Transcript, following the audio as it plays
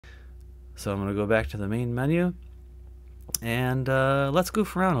So I'm going to go back to the main menu, and let's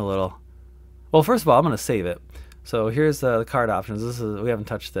goof around a little. Well, first of all, I'm going to save it. So here's the card options. We haven't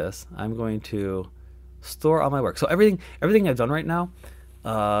touched this. I'm going to store all my work. So everything I've done right now,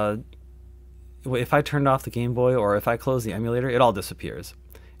 if I turned off the Game Boy or if I close the emulator, it all disappears.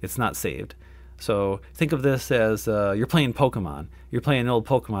 It's not saved. So think of this as you're playing Pokemon. You're playing an old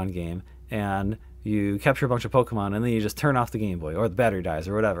Pokemon game, and you capture a bunch of Pokemon, and then you just turn off the Game Boy, or the battery dies,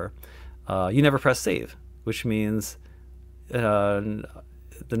 or whatever. You never press save, which means the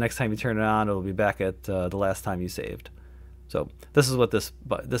next time you turn it on, it'll be back at the last time you saved. So this is what this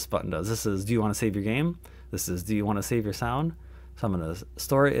button does. This is, do you want to save your game? This is, do you want to save your sound? So I'm going to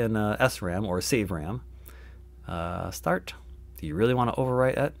store it in SRAM or save RAM. Start. Do you really want to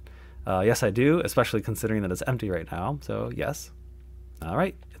overwrite it? Yes, I do, especially considering that it's empty right now. So yes. All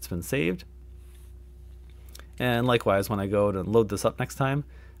right, it's been saved. And likewise, when I go to load this up next time,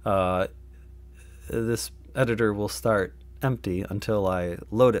 this editor will start empty until I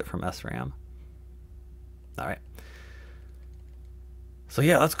load it from SRAM. All right. So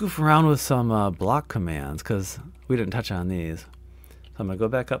yeah, let's goof around with some block commands, because we didn't touch on these. So I'm going to go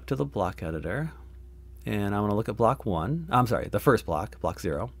back up to the block editor, and I'm going to look at block 1. I'm sorry, the first block, block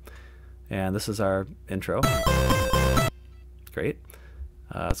 0. And this is our intro. Great.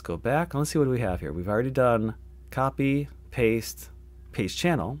 Let's go back and let's see what we have here. We've already done copy, paste, paste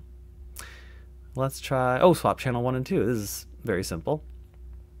channel. Let's try, swap channel 1 and 2. This is very simple.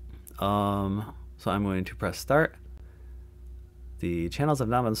 So I'm going to press start. The channels have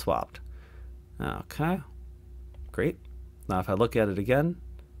now been swapped. Okay, great. Now if I look at it again,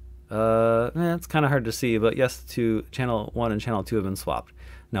 it's kind of hard to see, but yes, channel 1 and channel 2 have been swapped.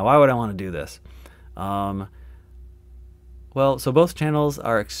 Now why would I want to do this? Well, so both channels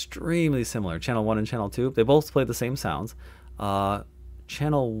are extremely similar, channel 1 and channel 2. They both play the same sounds.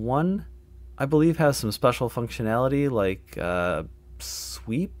 Channel 1, I believe, has some special functionality like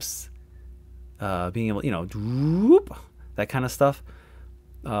sweeps, being able, whoop, that kind of stuff.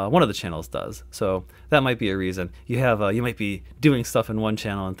 One of the channels does, so that might be a reason. You might be doing stuff in one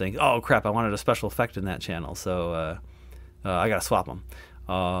channel and think, oh crap, I wanted a special effect in that channel, so I gotta swap them.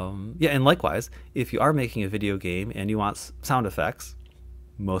 Yeah, and likewise, if you are making a video game and you want sound effects,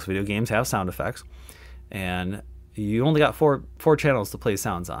 most video games have sound effects, and you only got four channels to play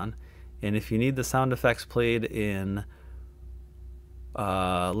sounds on. And if you need the sound effects played in,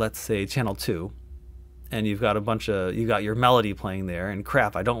 let's say channel 2, and you've got you got your melody playing there, and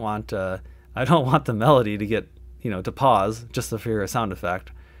crap, I don't want the melody to get, to pause just to hear a sound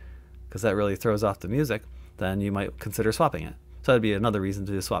effect, because that really throws off the music. Then you might consider swapping it. So that'd be another reason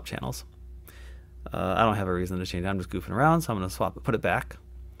to swap channels. I don't have a reason to change it. I'm just goofing around, so I'm going to put it back.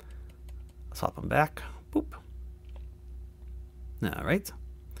 Swap them back. Boop. All right.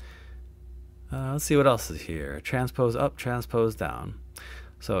 Let's see what else is here. Transpose up, transpose down.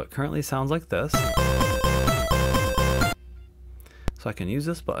 So it currently sounds like this. So I can use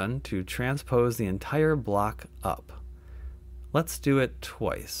this button to transpose the entire block up. Let's do it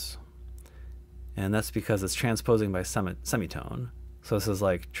twice. And that's because it's transposing by semitone. So this is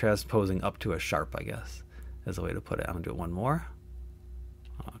like transposing up to a sharp, I guess, is a way to put it. I'm going to do it one more.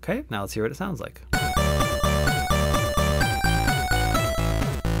 Okay, now let's hear what it sounds like.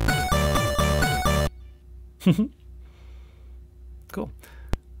 Cool. All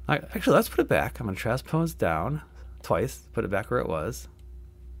right, actually, let's put it back. I'm going to transpose down twice, put it back where it was.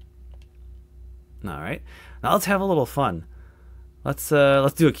 All right, now let's have a little fun. Let's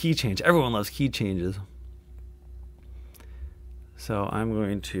do a key change. Everyone loves key changes. So I'm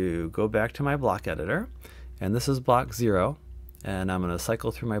going to go back to my block editor, and this is block 0, and I'm going to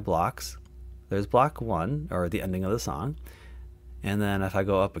cycle through my blocks. There's block 1, or the ending of the song, and then if I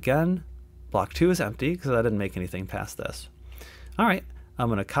go up again, block 2 is empty because I didn't make anything past this. All right, I'm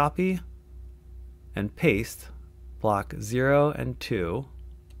going to copy and paste block 0 and 2.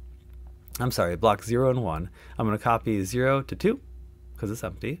 I'm sorry, block 0 and 1. I'm going to copy 0 to 2 because it's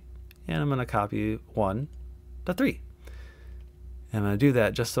empty, and I'm going to copy 1 to 3. And I'm going to do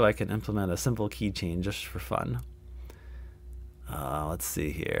that just so I can implement a simple key change just for fun. Let's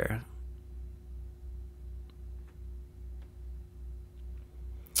see here.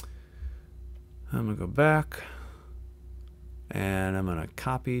 I'm going to go back, and I'm going to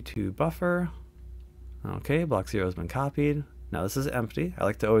copy to buffer. Okay, block 0 has been copied. Now this is empty. I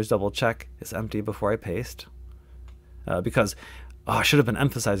like to always double check it's empty before I paste. Because I should have been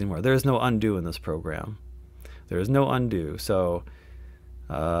emphasizing more. There is no undo in this program. There is no undo. So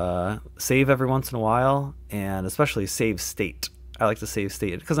save every once in a while, and especially save state. I like to save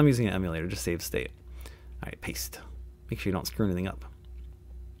state because I'm using an emulator. Just save state. All right, paste. Make sure you don't screw anything up.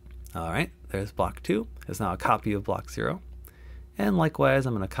 All right, there's block 2. It's now a copy of block 0. And likewise,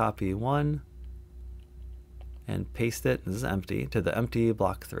 I'm going to copy 1 and paste it, this is empty, to the empty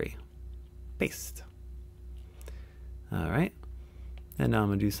block 3. Paste. All right, and now I'm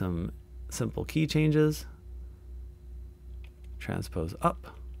going to do some simple key changes. Transpose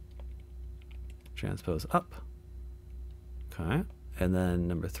up. Transpose up. Okay, and then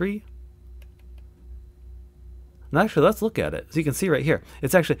number 3. And actually, let's look at it. So you can see right here,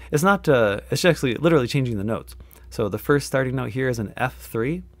 it's actually literally changing the notes. So the first starting note here is an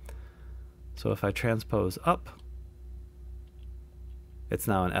F3. So if I transpose up, it's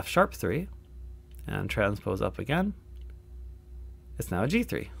now an F sharp 3. And transpose up again, it's now a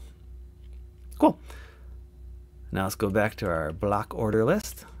G3. Cool. Now let's go back to our block order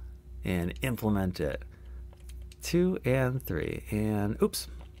list and implement it. 2 and 3 and oops.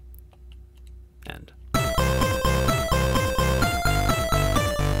 End.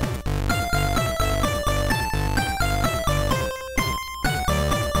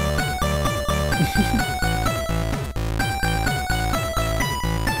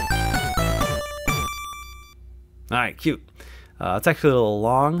 All right, cute. It's actually a little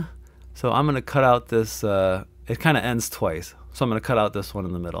long, so I'm going to cut out this. It kind of ends twice, so I'm going to cut out this one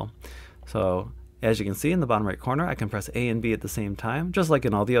in the middle. So as you can see in the bottom right corner, I can press A and B at the same time, just like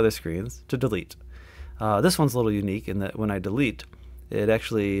in all the other screens, to delete. This one's a little unique in that when I delete, it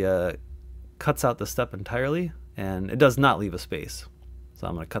actually cuts out the step entirely, and it does not leave a space. So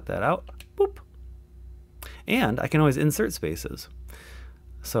I'm going to cut that out. Boop. And I can always insert spaces.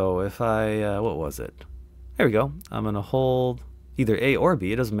 So if I, what was it? There we go. I'm going to hold either A or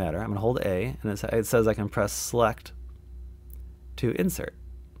B. It doesn't matter. I'm going to hold A, and it says I can press select to insert.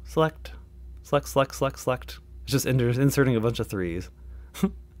 Select, select, select, select, select. It's just inserting a bunch of 3s.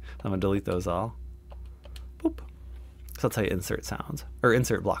 I'm going to delete those all. Boop. So that's how you insert sounds, or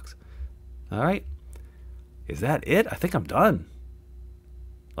insert blocks. All right. Is that it? I think I'm done.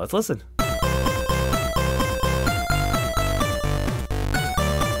 Let's listen.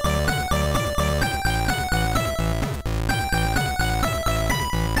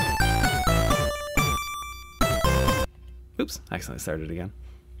 Oops, I accidentally started again.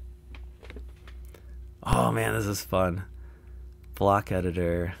 Oh man, this is fun. Block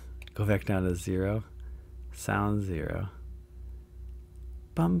editor, go back down to 0. Sound 0.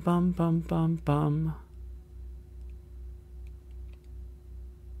 Bum, bum, bum, bum, bum.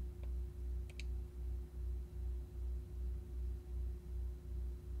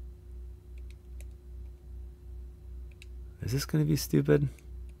 Is this going to be stupid?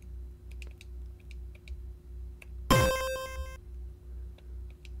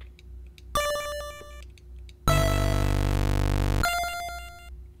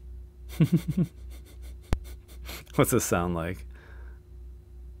 What's this sound like?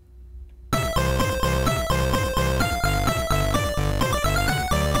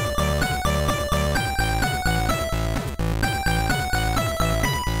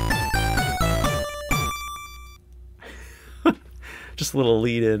 Just a little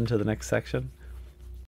lead into the next section.